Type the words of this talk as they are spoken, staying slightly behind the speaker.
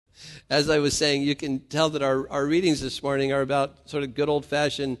as I was saying, you can tell that our readings this morning are about sort of good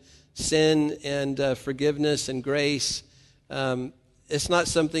old-fashioned sin and forgiveness and grace. It's not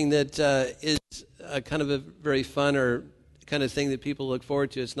something that is kind of a very fun or kind of thing that people look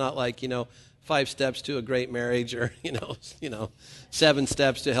forward to. It's not like, 5 steps to a great marriage or, 7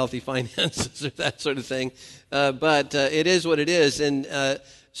 steps to healthy finances or that sort of thing. But it is what it is. And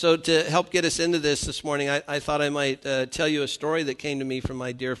so to help get us into this morning, I thought I might tell you a story that came to me from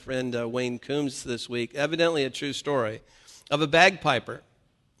my dear friend Wayne Coombs this week, evidently a true story, of a bagpiper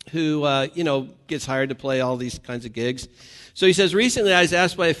who, gets hired to play all these kinds of gigs. So he says, recently I was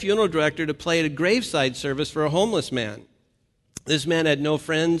asked by a funeral director to play at a graveside service for a homeless man. This man had no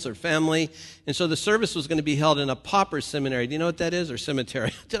friends or family, and so the service was going to be held in a pauper's seminary. Do you know what that is? Or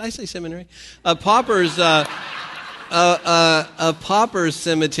cemetery? Did I say seminary? A pauper's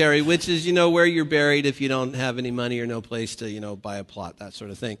cemetery, which is, where you're buried if you don't have any money or no place to, buy a plot, that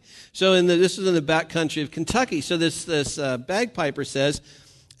sort of thing. So this is in the back country of Kentucky. So this bagpiper says,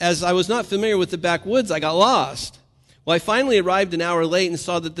 as I was not familiar with the backwoods, I got lost. Well, I finally arrived an hour late and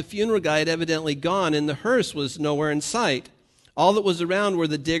saw that the funeral guy had evidently gone and the hearse was nowhere in sight. All that was around were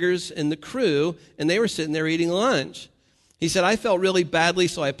the diggers and the crew, and they were sitting there eating lunch. He said, I felt really badly,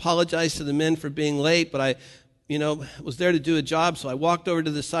 so I apologized to the men for being late, but I was there to do a job, so I walked over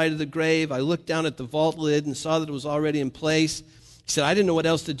to the side of the grave. I looked down at the vault lid and saw that it was already in place. He said, I didn't know what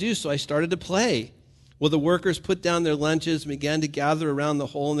else to do, so I started to play. Well, the workers put down their lunches and began to gather around the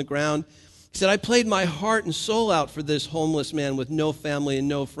hole in the ground. He said, I played my heart and soul out for this homeless man with no family and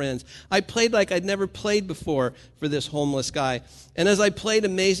no friends. I played like I'd never played before for this homeless guy. And as I played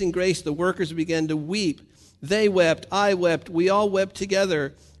Amazing Grace, the workers began to weep. They wept, I wept, we all wept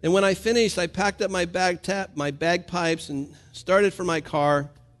together. And when I finished, I packed up my bagpipes and started for my car.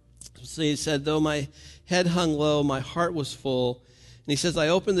 So he said, though my head hung low, my heart was full. And he says, I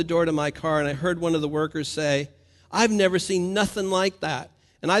opened the door to my car and I heard one of the workers say, I've never seen nothing like that.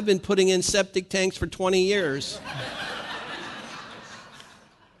 And I've been putting in septic tanks for 20 years.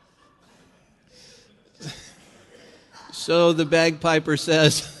 So the bagpiper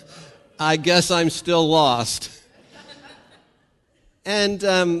says, I guess I'm still lost. And,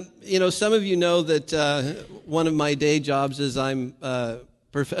 some of you know that one of my day jobs is I'm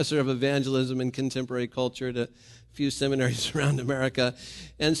professor of evangelism and contemporary culture at a few seminaries around America.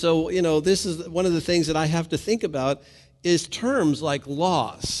 And so, this is one of the things that I have to think about is terms like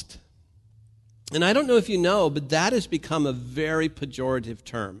lost. And I don't know if you know, but that has become a very pejorative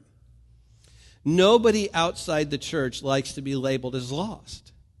term. Nobody outside the church likes to be labeled as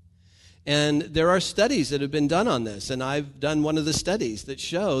lost. And there are studies that have been done on this, and I've done one of the studies that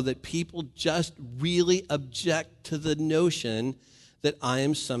show that people just really object to the notion that I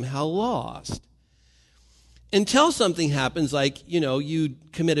am somehow lost. Until something happens like, you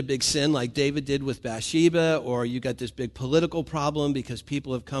commit a big sin like David did with Bathsheba, or you got this big political problem because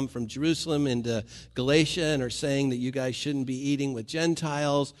people have come from Jerusalem into Galatia and are saying that you guys shouldn't be eating with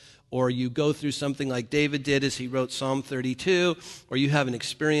Gentiles, or you go through something like David did as he wrote Psalm 32, or you have an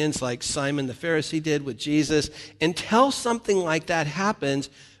experience like Simon the Pharisee did with Jesus. Until something like that happens,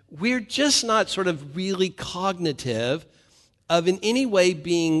 we're just not sort of really cognitive of in any way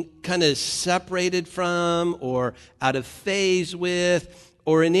being kind of separated from or out of phase with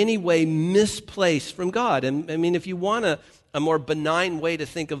or in any way misplaced from God. And I mean, if you want a more benign way to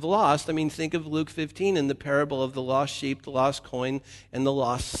think of lost, think of Luke 15 and the parable of the lost sheep, the lost coin, and the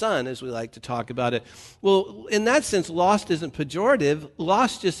lost son, as we like to talk about it. Well, in that sense, lost isn't pejorative.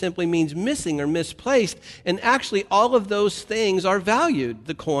 Lost just simply means missing or misplaced. And actually, all of those things are valued.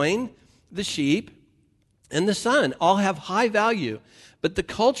 The coin, the sheep, and the son all have high value, but the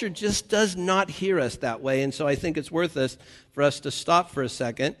culture just does not hear us that way. And so I think it's worth us for us to stop for a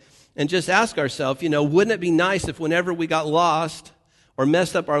second and just ask ourselves, wouldn't it be nice if whenever we got lost or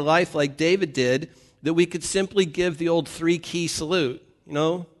messed up our life like David did, that we could simply give the old 3-key salute,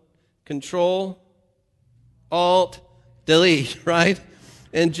 Control, Alt, Delete, right?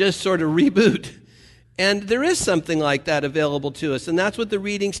 And just sort of reboot. And there is something like that available to us, and that's what the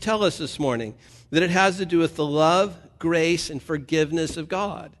readings tell us this morning, that it has to do with the love, grace, and forgiveness of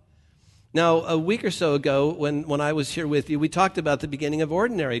God. Now, a week or so ago, when I was here with you, we talked about the beginning of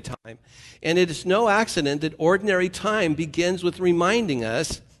ordinary time. And it is no accident that ordinary time begins with reminding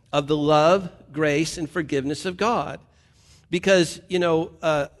us of the love, grace, and forgiveness of God. Because,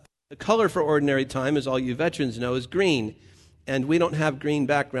 the color for ordinary time, as all you veterans know, is green. And we don't have green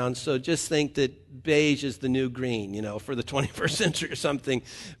backgrounds, so just think that beige is the new green, for the 21st century or something.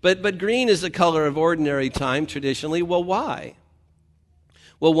 But green is the color of ordinary time traditionally. Well, why?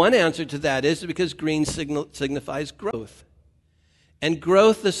 Well, one answer to that is because green signifies growth. And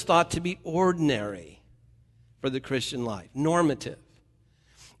growth is thought to be ordinary for the Christian life, normative.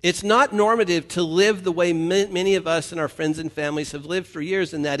 It's not normative to live the way many of us and our friends and families have lived for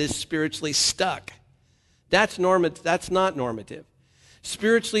years, and that is spiritually stuck. That's not normative.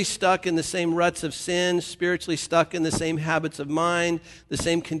 Spiritually stuck in the same ruts of sin, spiritually stuck in the same habits of mind, the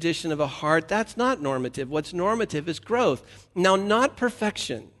same condition of a heart, that's not normative. What's normative is growth. Now, not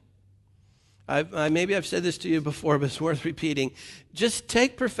perfection. Maybe I've said this to you before, but it's worth repeating. Just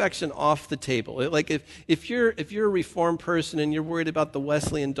take perfection off the table. Like if you're a Reformed person and you're worried about the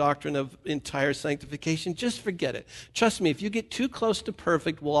Wesleyan doctrine of entire sanctification, just forget it. Trust me, if you get too close to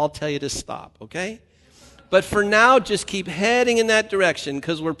perfect, we'll all tell you to stop, okay? But for now, just keep heading in that direction,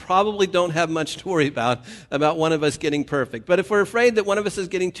 because we probably don't have much to worry about one of us getting perfect. But if we're afraid that one of us is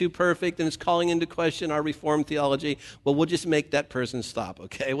getting too perfect and it's calling into question our Reformed theology, well, we'll just make that person stop,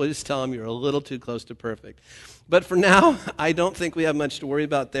 okay? We'll just tell them you're a little too close to perfect. But for now, I don't think we have much to worry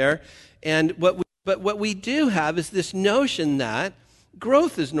about there. And what we do have is this notion that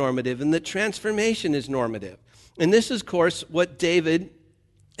growth is normative and that transformation is normative. And this is, of course, what David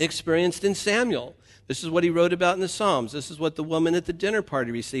experienced in Samuel. This is what he wrote about in the Psalms. This is what the woman at the dinner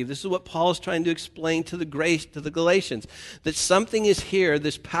party received. This is what Paul is trying to explain to the Galatians, that something is here,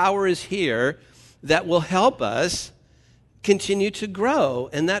 this power is here that will help us continue to grow,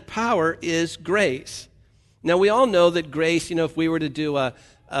 and that power is grace. Now, we all know that grace, if we were to do a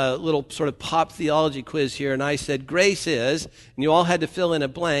little sort of pop theology quiz here, and I said grace is, and you all had to fill in a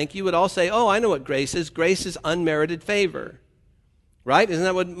blank, you would all say, oh, I know what grace is. Grace is unmerited favor, right? Isn't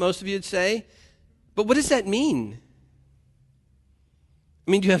that what most of you would say? But what does that mean?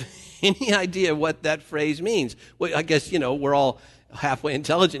 I mean, do you have any idea what that phrase means? Well, I guess, we're all halfway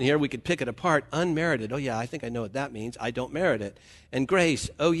intelligent here. We could pick it apart. Unmerited. Oh, yeah, I think I know what that means. I don't merit it. And grace.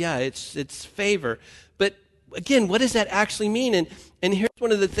 Oh, yeah, it's favor. But again, what does that actually mean? And here's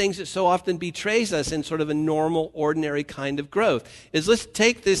one of the things that so often betrays us in sort of a normal, ordinary kind of growth is let's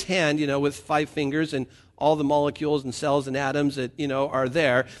take this hand, with 5 fingers and all the molecules and cells and atoms that, are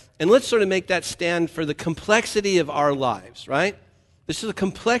there. And let's sort of make that stand for the complexity of our lives, right? This is the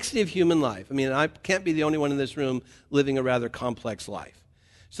complexity of human life. I mean, I can't be the only one in this room living a rather complex life.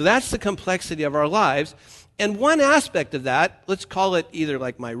 So that's the complexity of our lives. And one aspect of that, let's call it either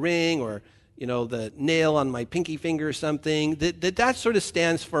like my ring or, the nail on my pinky finger or something, that sort of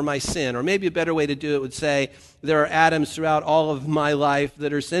stands for my sin. Or maybe a better way to do it would say there are atoms throughout all of my life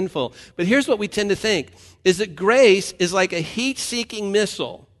that are sinful. But here's what we tend to think, is that grace is like a heat-seeking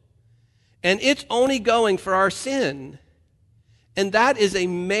missile, and it's only going for our sin. And that is a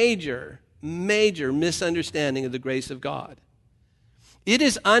major, major misunderstanding of the grace of God. It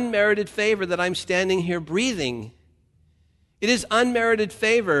is unmerited favor that I'm standing here breathing. It is unmerited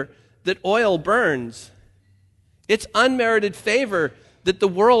favor that oil burns. It's unmerited favor that the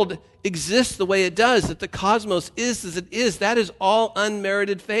world exists the way it does, that the cosmos is as it is. That is all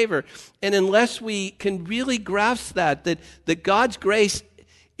unmerited favor. And unless we can really grasp that God's grace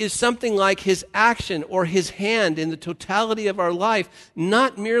is something like his action or his hand in the totality of our life,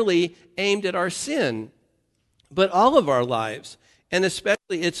 not merely aimed at our sin, but all of our lives, and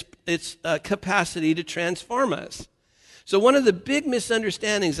especially its capacity to transform us. So one of the big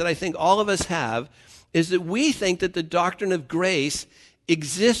misunderstandings that I think all of us have is that we think that the doctrine of grace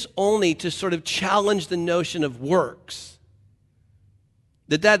exists only to sort of challenge the notion of works.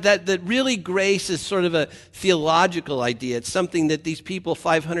 That really grace is sort of a theological idea. It's something that these people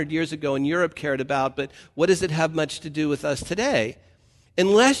 500 years ago in Europe cared about, but what does it have much to do with us today?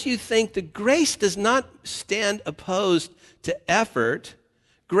 Unless you think that grace does not stand opposed to effort,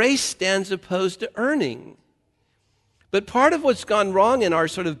 grace stands opposed to earning. But part of what's gone wrong in our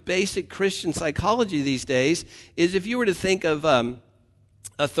sort of basic Christian psychology these days is if you were to think of a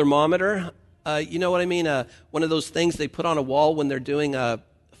thermometer, you know what I mean? One of those things they put on a wall when they're doing a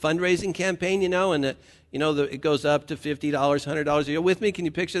fundraising campaign, and it goes up to $50, $100. Are you with me? Can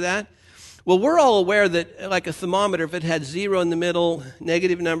you picture that? Well, we're all aware that like a thermometer, if it had 0 in the middle,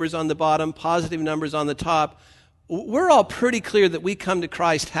 negative numbers on the bottom, positive numbers on the top, we're all pretty clear that we come to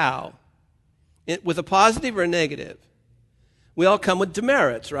Christ how? With a positive or a negative? We all come with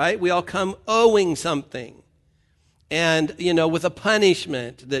demerits, right? We all come owing something. And, with a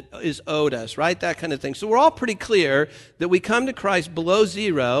punishment that is owed us, right? That kind of thing. So we're all pretty clear that we come to Christ below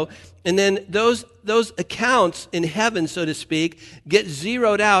 0, and then those accounts in heaven, so to speak, get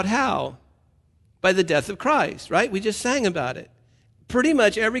zeroed out how? By the death of Christ, right? We just sang about it. Pretty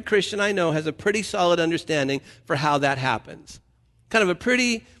much every Christian I know has a pretty solid understanding for how that happens. Kind of a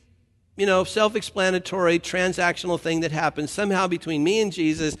pretty self-explanatory, transactional thing that happens somehow between me and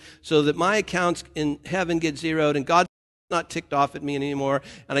Jesus so that my accounts in heaven get zeroed and God not ticked off at me anymore,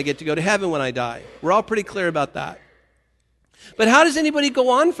 and I get to go to heaven when I die. We're all pretty clear about that. But how does anybody go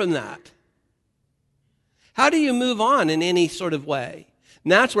on from that? How do you move on in any sort of way?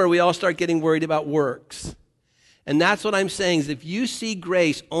 And that's where we all start getting worried about works. And that's what I'm saying is if you see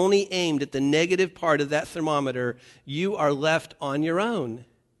grace only aimed at the negative part of that thermometer, you are left on your own,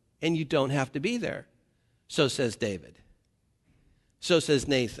 and you don't have to be there. So says David. So says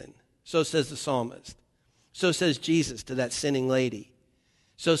Nathan. So says the psalmist. So says Jesus to that sinning lady.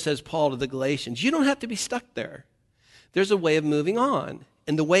 So says Paul to the Galatians. You don't have to be stuck there. There's a way of moving on.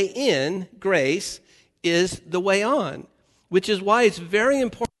 And the way in, grace, is the way on, which is why it's very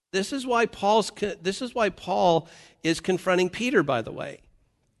important. This is why Paul is confronting Peter, by the way.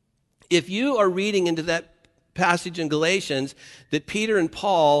 If you are reading into that passage in Galatians that Peter and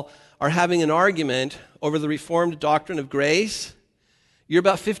Paul are having an argument over the Reformed doctrine of grace, you're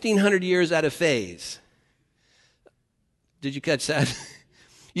about 1,500 years out of phase. Did you catch that?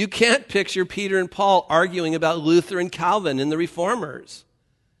 You can't picture Peter and Paul arguing about Luther and Calvin and the Reformers.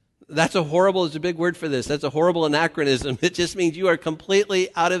 That's a big word for this. That's a horrible anachronism. It just means you are completely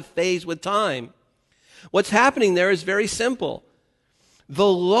out of phase with time. What's happening there is very simple. The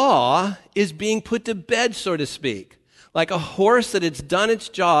law is being put to bed, so to speak. Like a horse that it's done its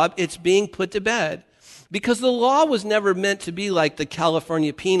job, it's being put to bed. Because the law was never meant to be like the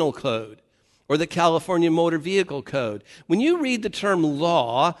California Penal Code or the California Motor Vehicle Code. When you read the term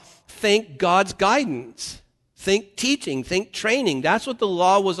law, think God's guidance. Think teaching, think training. That's what the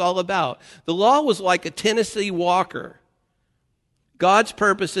law was all about. The law was like a Tennessee Walker. God's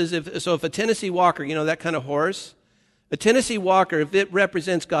purposes, if a Tennessee Walker, that kind of horse, a Tennessee Walker, if it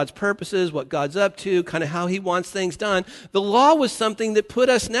represents God's purposes, what God's up to, kind of how he wants things done, the law was something that put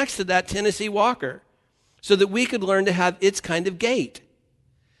us next to that Tennessee Walker so that we could learn to have its kind of gait,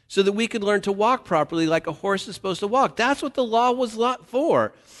 so that we could learn to walk properly like a horse is supposed to walk. That's what the law was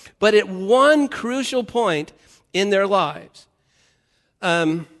for. But at one crucial point in their lives, I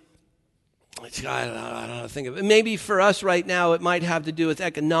don't know, think of it. Maybe for us right now, it might have to do with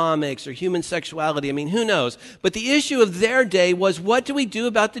economics or human sexuality. I mean, who knows? But the issue of their day was, what do we do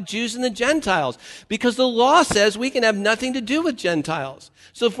about the Jews and the Gentiles? Because the law says we can have nothing to do with Gentiles.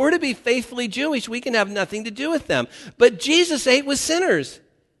 So if we're to be faithfully Jewish, we can have nothing to do with them. But Jesus ate with sinners.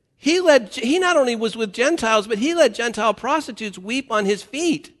 He not only was with Gentiles, but he let Gentile prostitutes weep on his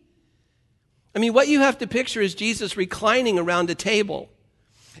feet. I mean, what you have to picture is Jesus reclining around a table.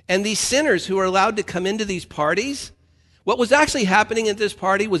 And these sinners who are allowed to come into these parties, what was actually happening at this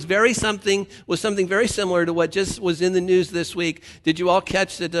party was something very similar to what just was in the news this week. Did you all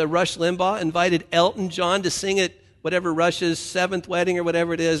catch that Rush Limbaugh invited Elton John to sing at whatever Rush's 7th wedding or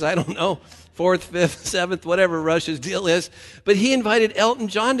whatever it is? I don't know, 4th, 5th, 7th, whatever Rush's deal is. But he invited Elton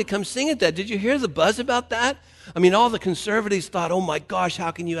John to come sing at that. Did you hear the buzz about that? I mean, all the conservatives thought, oh my gosh,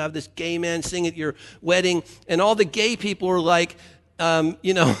 how can you have this gay man sing at your wedding? And all the gay people were like,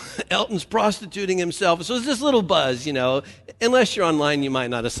 Elton's prostituting himself. So it's this little buzz, unless you're online, you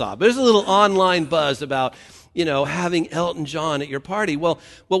might not have saw it. But there's a little online buzz about, having Elton John at your party. Well,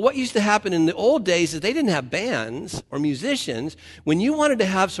 what used to happen in the old days is they didn't have bands or musicians. When you wanted to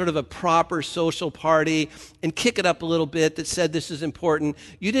have sort of a proper social party and kick it up a little bit that said this is important,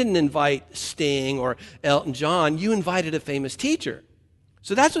 you didn't invite Sting or Elton John. You invited a famous teacher.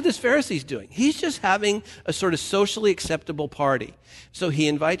 So that's what this Pharisee's doing. He's just having a sort of socially acceptable party. So he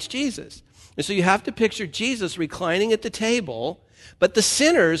invites Jesus. And so you have to picture Jesus reclining at the table, but the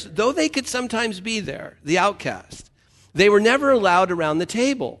sinners, though they could sometimes be there, the outcast, they were never allowed around the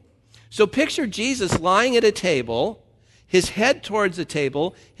table. So picture Jesus lying at a table, his head towards the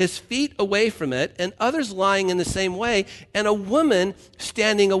table, his feet away from it, and others lying in the same way, and a woman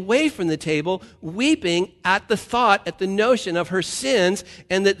standing away from the table, weeping at the notion of her sins,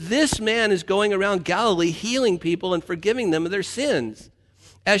 and that this man is going around Galilee healing people and forgiving them of their sins.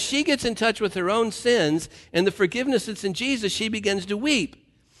 As she gets in touch with her own sins and the forgiveness that's in Jesus, she begins to weep,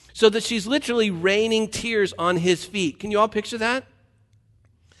 so that she's literally raining tears on his feet. Can you all picture that?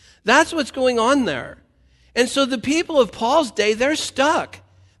 That's what's going on there. And so the people of Paul's day, they're stuck.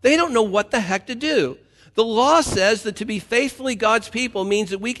 They don't know what the heck to do. The law says that to be faithfully God's people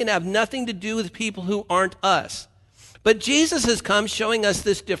means that we can have nothing to do with people who aren't us. But Jesus has come showing us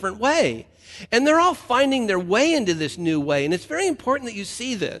this different way. And they're all finding their way into this new way. And it's very important that you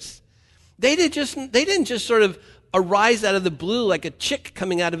see this. They didn't just sort of arise out of the blue like a chick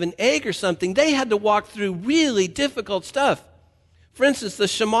coming out of an egg or something. They had to walk through really difficult stuff. For instance, the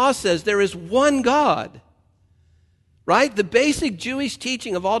Shema says there is one God. Right? The basic Jewish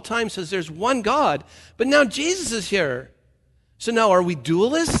teaching of all time says there's one God. But now Jesus is here. So now are we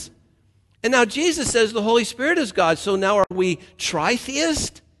dualists? And now Jesus says the Holy Spirit is God, so now are we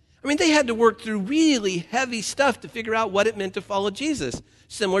tritheist? I mean, they had to work through really heavy stuff to figure out what it meant to follow Jesus,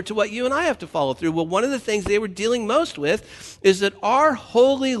 similar to what you and I have to follow through. Well, one of the things they were dealing most with is that our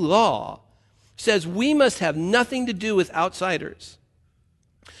holy law says we must have nothing to do with outsiders.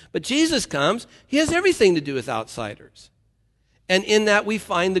 But Jesus comes, he has everything to do with outsiders. And in that we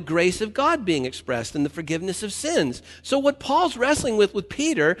find the grace of God being expressed and the forgiveness of sins. So what Paul's wrestling with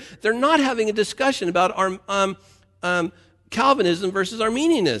Peter, they're not having a discussion about Calvinism versus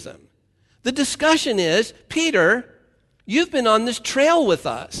Arminianism. The discussion is, Peter, you've been on this trail with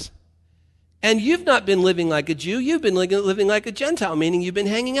us. And you've not been living like a Jew, you've been living like a Gentile, meaning you've been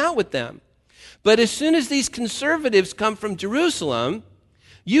hanging out with them. But as soon as these conservatives come from Jerusalem,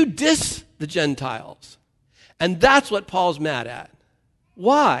 you diss the Gentiles. And that's what Paul's mad at.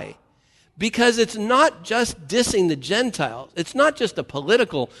 Why? Because it's not just dissing the Gentiles. It's not just a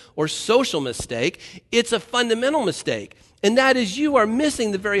political or social mistake. It's a fundamental mistake. And that is you are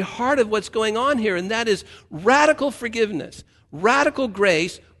missing the very heart of what's going on here. And that is radical forgiveness, radical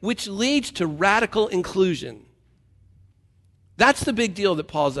grace, which leads to radical inclusion. That's the big deal that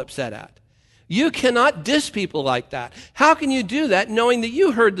Paul's upset at. You cannot diss people like that. How can you do that knowing that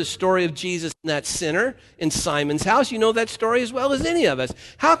you heard the story of Jesus and that sinner in Simon's house? You know that story as well as any of us.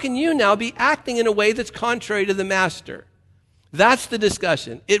 How can you now be acting in a way that's contrary to the master? That's the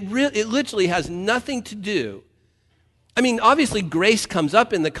discussion. It literally has nothing to do. I mean, obviously grace comes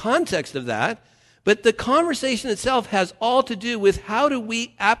up in the context of that, but the conversation itself has all to do with how do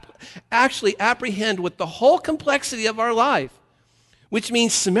we actually apprehend with the whole complexity of our life, which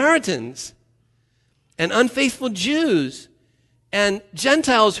means Samaritans and unfaithful Jews and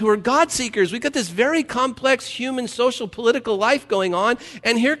Gentiles who are God-seekers. We've got this very complex human, social, political life going on,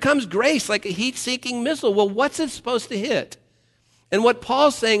 and here comes grace like a heat-seeking missile. Well, what's it supposed to hit? And what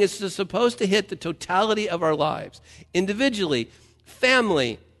Paul's saying is it's supposed to hit the totality of our lives, individually,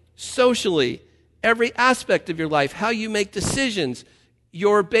 family, socially, every aspect of your life, how you make decisions,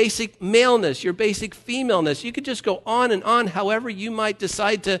 your basic maleness, your basic femaleness. You could just go on and on, however you might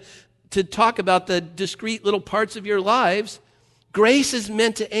decide to talk about the discrete little parts of your lives. Grace is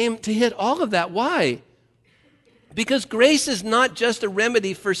meant to aim to hit all of that. Why? Because grace is not just a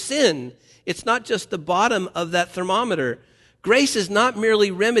remedy for sin. It's not just the bottom of that thermometer. Grace is not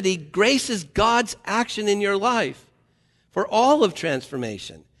merely remedy. Grace is God's action in your life for all of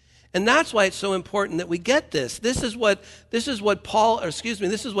transformation. And that's why it's so important that we get this. This is what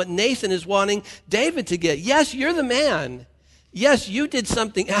Nathan is wanting David to get. Yes, you're the man. Yes, you did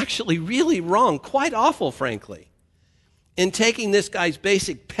something actually really wrong, quite awful, frankly, in taking this guy's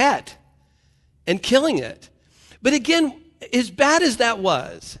basic pet and killing it. But again, as bad as that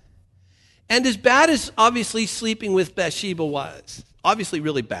was, and as bad as obviously sleeping with Bathsheba was, obviously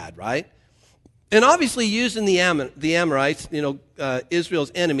really bad, right? And obviously using the Amorites,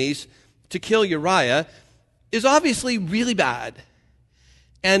 Israel's enemies, to kill Uriah is obviously really bad.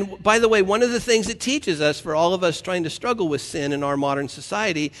 And by the way, one of the things it teaches us, for all of us trying to struggle with sin in our modern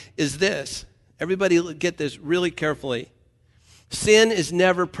society, is this. Everybody get this really carefully. Sin is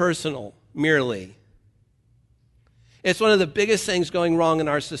never personal, merely. It's one of the biggest things going wrong in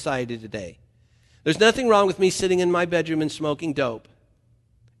our society today. There's nothing wrong with me sitting in my bedroom and smoking dope.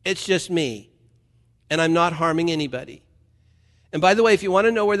 It's just me. And I'm not harming anybody. And by the way, if you want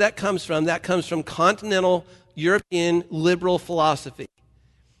to know where that comes from continental European liberal philosophy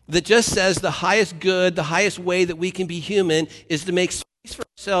that just says the highest good, the highest way that we can be human is to make space for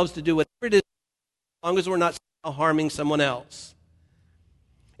ourselves to do whatever it is as long as we're not harming someone else.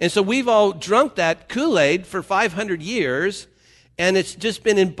 And so we've all drunk that Kool-Aid for 500 years, and it's just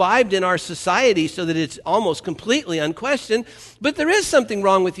been imbibed in our society so that it's almost completely unquestioned. But there is something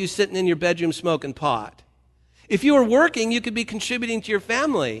wrong with you sitting in your bedroom smoking pot. If you were working, you could be contributing to your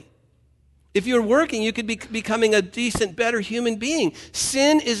family. If you were working, you could be becoming a decent, better human being.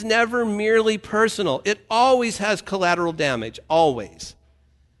 Sin is never merely personal. It always has collateral damage, always.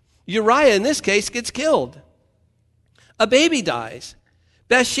 Uriah, in this case, gets killed. A baby dies.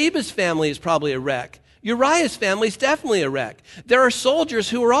 Bathsheba's family is probably a wreck. Uriah's family is definitely a wreck. There are soldiers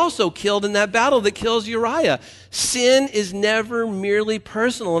who are also killed in that battle that kills Uriah. Sin is never merely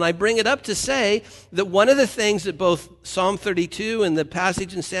personal. And I bring it up to say that one of the things that both Psalm 32 and the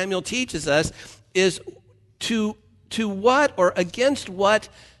passage in Samuel teaches us is to what or against what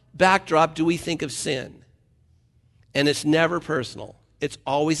backdrop do we think of sin? And it's never personal. It's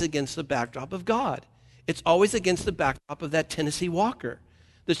always against the backdrop of God. It's always against the backdrop of that Tennessee Walker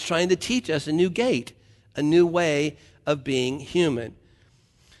that's trying to teach us a new gate, a new way of being human.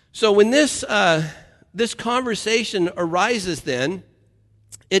 So when this conversation arises then,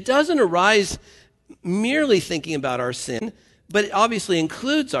 It doesn't arise merely thinking about our sin, but it obviously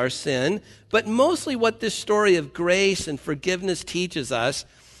includes our sin. But mostly what this story of grace and forgiveness teaches us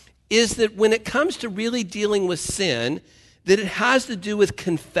is that when it comes to really dealing with sin, that it has to do with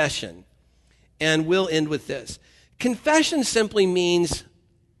confession. And we'll end with this. Confession simply means,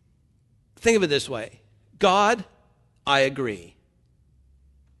 think of it this way: God, I agree.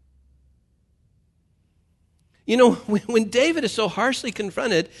 You know, when David is so harshly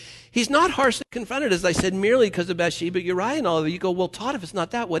confronted, he's not harshly confronted, as I said, merely because of Bathsheba, Uriah, and all of it. You go, well, Todd, if it's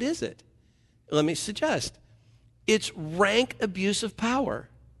not that, what is it? Let me suggest. It's rank abuse of power.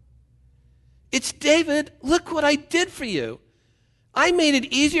 It's, David, look what I did for you. I made it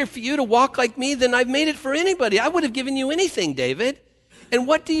easier for you to walk like me than I've made it for anybody. I would have given you anything, David. And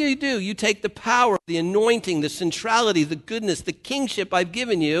what do? You take the power, the anointing, the centrality, the goodness, the kingship I've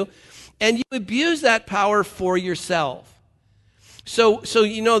given you, and you abuse that power for yourself. So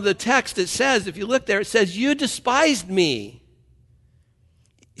you know the text, it says, if you look there, it says, you despised me.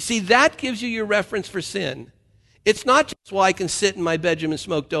 See, that gives you your reference for sin. It's not just, well, I can sit in my bedroom and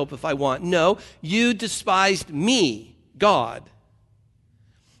smoke dope if I want. No, you despised me, God.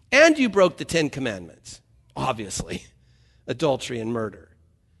 And you broke the 10 Commandments, obviously, adultery and murder.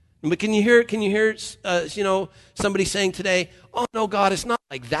 But can you hear somebody saying today, oh, no, God, it's not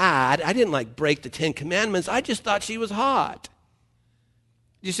like that. I didn't break the 10 Commandments. I just thought she was hot.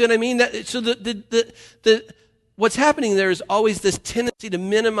 You see what I mean? So what's happening there is always this tendency to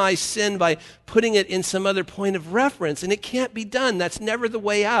minimize sin by putting it in some other point of reference, and it can't be done. That's never the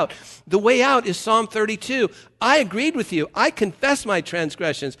way out. The way out is Psalm 32. I agreed with you. I confessed my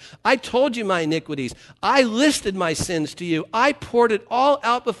transgressions. I told you my iniquities. I listed my sins to you. I poured it all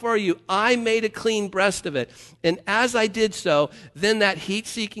out before you. I made a clean breast of it. And as I did so, then that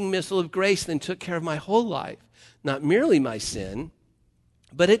heat-seeking missile of grace then took care of my whole life, not merely my sin,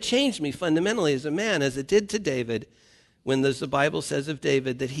 but it changed me fundamentally as a man, as it did to David, when the Bible says of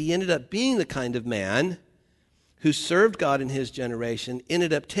David that he ended up being the kind of man who served God in his generation,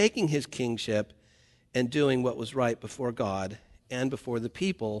 ended up taking his kingship and doing what was right before God and before the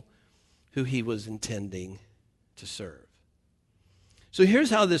people who he was intending to serve. So here's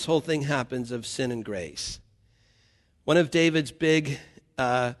how this whole thing happens of sin and grace. One of David's big,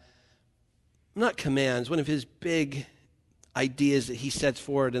 not commands, one of his big ideas that he sets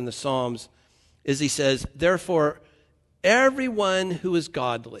forward in the Psalms is he says, therefore, everyone who is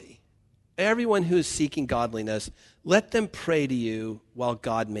godly, everyone who is seeking godliness, let them pray to you while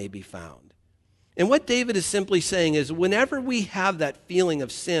God may be found. And what David is simply saying is whenever we have that feeling of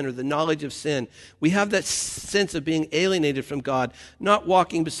sin or the knowledge of sin, we have that sense of being alienated from God, not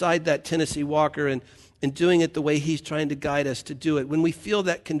walking beside that Tennessee Walker and doing it the way he's trying to guide us to do it. When we feel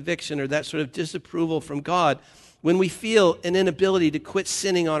that conviction or that sort of disapproval from God, when we feel an inability to quit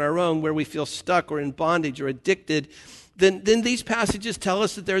sinning on our own, where we feel stuck or in bondage or addicted, then these passages tell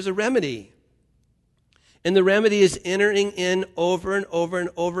us that there's a remedy. And the remedy is entering in over and over and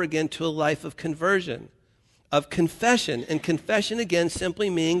over again to a life of conversion, of confession. And confession, again,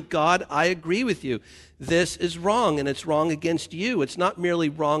 simply meaning, God, I agree with you. This is wrong, and it's wrong against you. It's not merely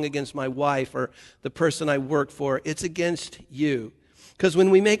wrong against my wife or the person I work for. It's against you. Because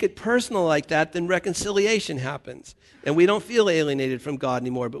when we make it personal like that, then reconciliation happens. And we don't feel alienated from God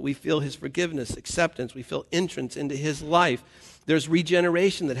anymore, but we feel his forgiveness, acceptance. We feel entrance into his life. There's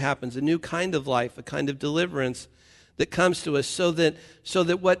regeneration that happens, a new kind of life, a kind of deliverance that comes to us so that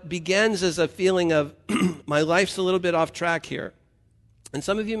what begins as a feeling of, my life's a little bit off track here. And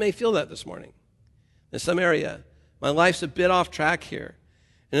some of you may feel that this morning. In some area, my life's a bit off track here.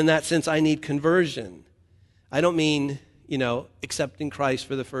 And in that sense, I need conversion. I don't mean accepting Christ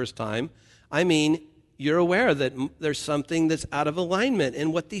for the first time. I mean, you're aware that there's something that's out of alignment.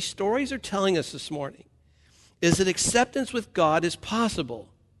 And what these stories are telling us this morning is that acceptance with God is possible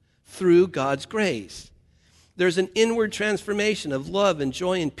through God's grace. There's an inward transformation of love and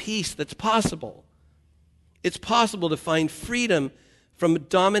joy and peace that's possible. It's possible to find freedom from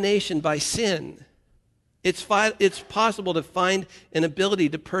domination by sin. It's possible to find an ability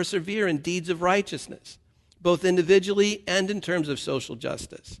to persevere in deeds of righteousness, both individually and in terms of social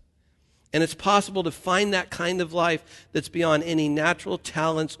justice. And it's possible to find that kind of life that's beyond any natural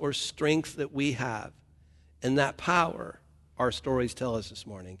talents or strength that we have. And that power, our stories tell us this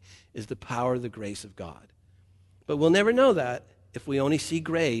morning, is the power of the grace of God. But we'll never know that if we only see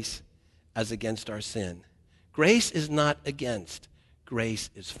grace as against our sin. Grace is not against. Grace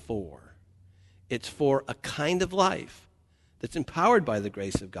is for. It's for a kind of life that's empowered by the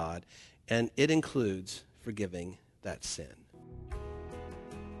grace of God, and it includes forgiving that sin.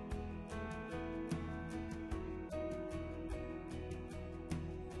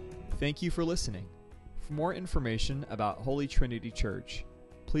 Thank you for listening. For more information about Holy Trinity Church,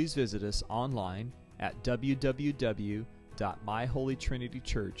 please visit us online at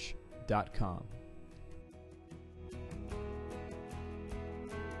www.myholytrinitychurch.com.